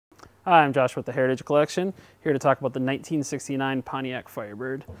Hi, I'm Josh with the Heritage Collection, here to talk about the 1969 Pontiac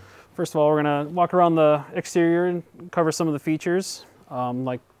Firebird. First of all, we're going to walk around the exterior and cover some of the features,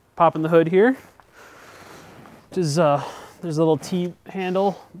 like popping the hood here, which is, there's a little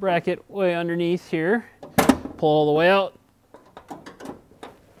T-handle bracket way underneath here. Pull all the way out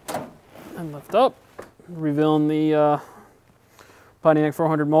and lift up, revealing the Pontiac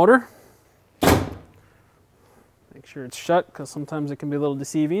 400 motor. Make sure it's shut because sometimes it can be a little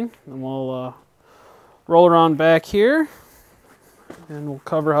deceiving. And we'll roll around back here and we'll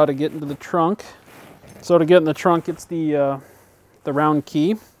cover how to get into the trunk. So to get in the trunk, it's the round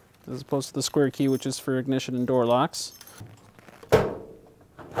key as opposed to the square key, which is for ignition and door locks.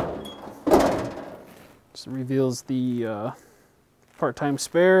 Just reveals the part-time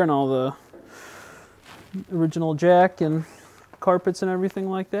spare and all the original jack and carpets and everything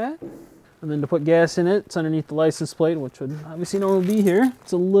like that. And then to put gas in it, it's underneath the license plate, which would obviously normally be here.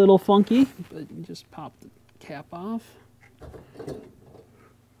 It's a little funky, but you just pop the cap off.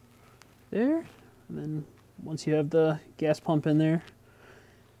 There. And then once you have the gas pump in there,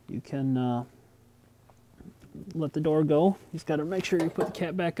 you can let the door go. You just got to make sure you put the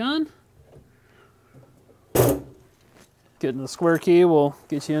cap back on. Getting the square key will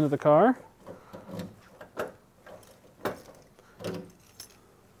get you into the car.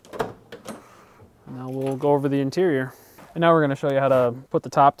 Now we'll go over the interior. And now we're going to show you how to put the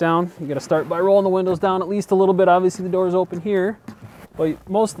top down. You got to start by rolling the windows down at least a little bit. Obviously the door is open here, but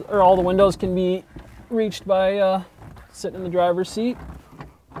most or all the windows can be reached by sitting in the driver's seat.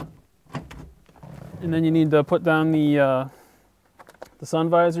 And then you need to put down the sun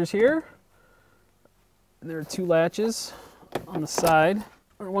visors here. And there are two latches on the side.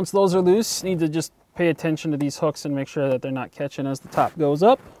 Once those are loose, you need to just pay attention to these hooks and make sure that they're not catching as the top goes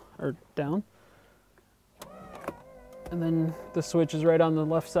up or down. And then the switch is right on the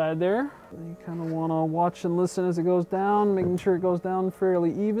left side there. You kind of want to watch and listen as it goes down, making sure it goes down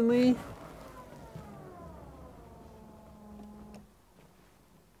fairly evenly.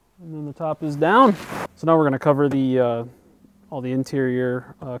 And then the top is down. So now we're going to cover the all the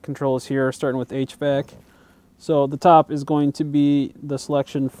interior controls here, starting with HVAC. So the top is going to be the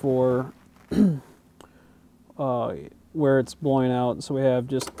selection for where it's blowing out. So we have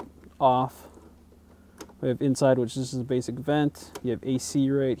just off. We have inside, which is just a basic vent. You have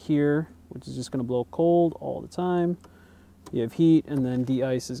AC right here, which is just going to blow cold all the time. You have heat, and then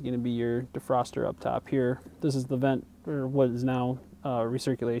de-ice is going to be your defroster up top here. This is the vent, or what is now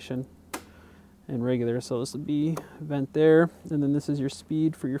recirculation and regular. So this would be vent there, and then this is your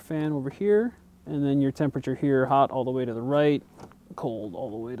speed for your fan over here, and then your temperature here, hot all the way to the right, cold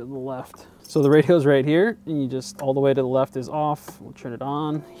all the way to the left. So the radio's right here, and you just all the way to the left is off. We'll turn it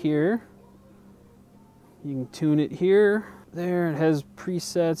on here. You can tune it here. There, it has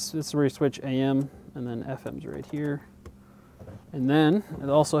presets. This is where you switch AM, and then FM's right here. And then it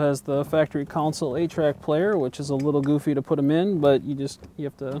also has the factory console 8-track player, which is a little goofy to put them in, but you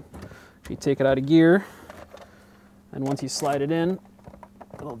have to take it out of gear. And once you slide it in,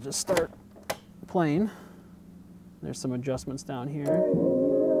 it'll just start playing. There's some adjustments down here.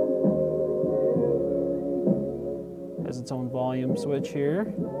 It has its own volume switch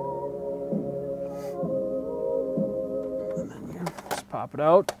here. Pop it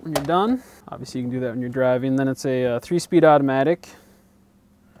out when you're done. Obviously you can do that when you're driving. Then it's a 3-speed automatic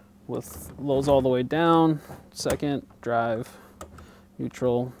with lows all the way down, second, drive,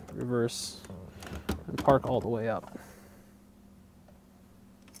 neutral, reverse, and park all the way up.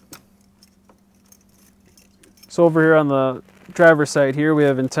 So over here on the driver's side here, we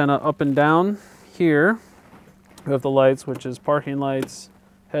have antenna up and down here. We have the lights, which is parking lights,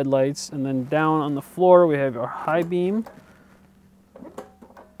 headlights, and then down on the floor we have our high beam,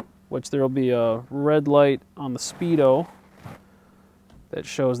 which there will be a red light on the speedo that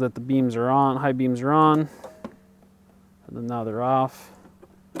shows that the beams are on, high beams are on, and then now they're off.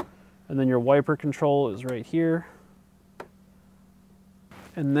 And then your wiper control is right here.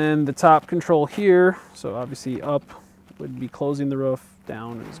 And then the top control here, so obviously up would be closing the roof,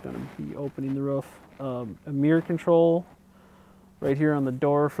 down is going to be opening the roof. A mirror control right here on the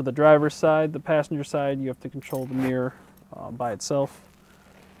door for the driver's side. The passenger side, you have to control the mirror by itself.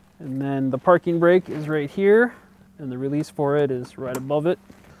 And then the parking brake is right here, and the release for it is right above it.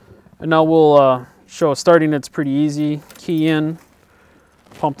 And now we'll show starting. It's pretty easy. Key in,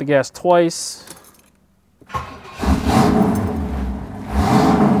 pump the gas twice.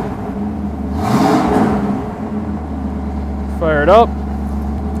 Fire it up.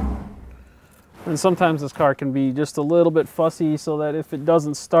 And sometimes this car can be just a little bit fussy, so that if it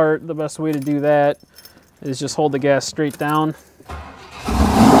doesn't start, the best way to do that is just hold the gas straight down.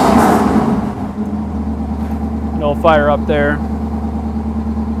 No fire up there.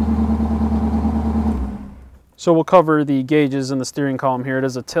 So we'll cover the gauges in the steering column here. It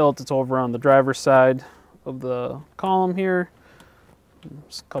is a tilt. It's over on the driver's side of the column here.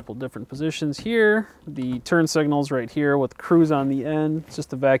 There's a couple different positions here. The turn signal's right here with cruise on the end. It's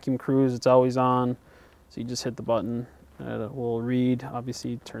just a vacuum cruise. It's always on. So you just hit the button and it will read.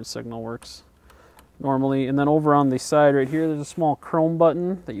 Obviously, turn signal works normally. And then over on the side right here, there's a small chrome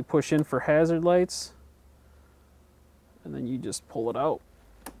button that you push in for hazard lights. And then you just pull it out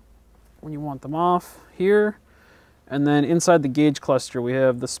when you want them off here. And then inside the gauge cluster, we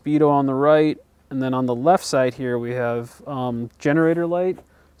have the speedo on the right, and then on the left side here, we have generator light.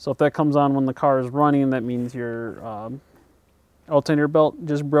 So if that comes on when the car is running, that means your alternator belt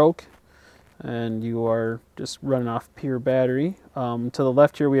just broke, and you are just running off pure battery. To the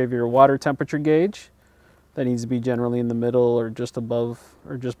left here, we have your water temperature gauge. That needs to be generally in the middle or just above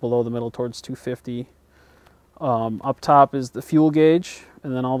or just below the middle towards 250. Up top is the fuel gauge,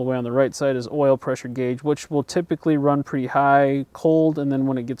 and then all the way on the right side is oil pressure gauge, which will typically run pretty high, cold, and then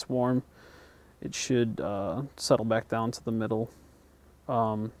when it gets warm, it should settle back down to the middle.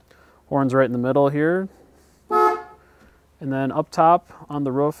 Horn's right in the middle here. And then up top on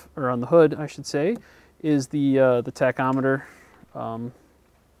the roof, or on the hood, I should say, is the tachometer.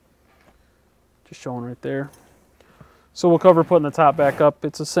 Just showing right there. So we'll cover putting the top back up.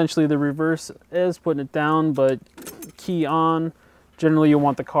 It's essentially the reverse as putting it down, but key on. Generally, you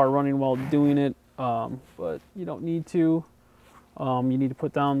want the car running while doing it, but you don't need to. You need to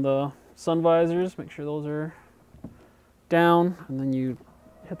put down the sun visors, make sure those are down, and then you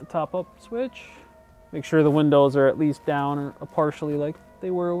hit the top up switch. Make sure the windows are at least down or partially like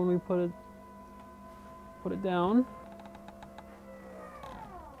they were when we put it down.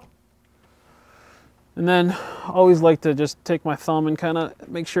 And then I always like to just take my thumb and kind of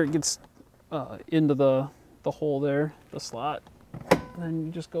make sure it gets into the hole there, the slot. And then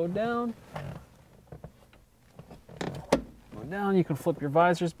you just go down. Go down, you can flip your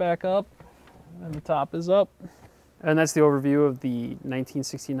visors back up, and the top is up. And that's the overview of the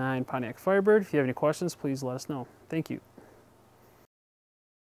 1969 Pontiac Firebird. If you have any questions, please let us know. Thank you.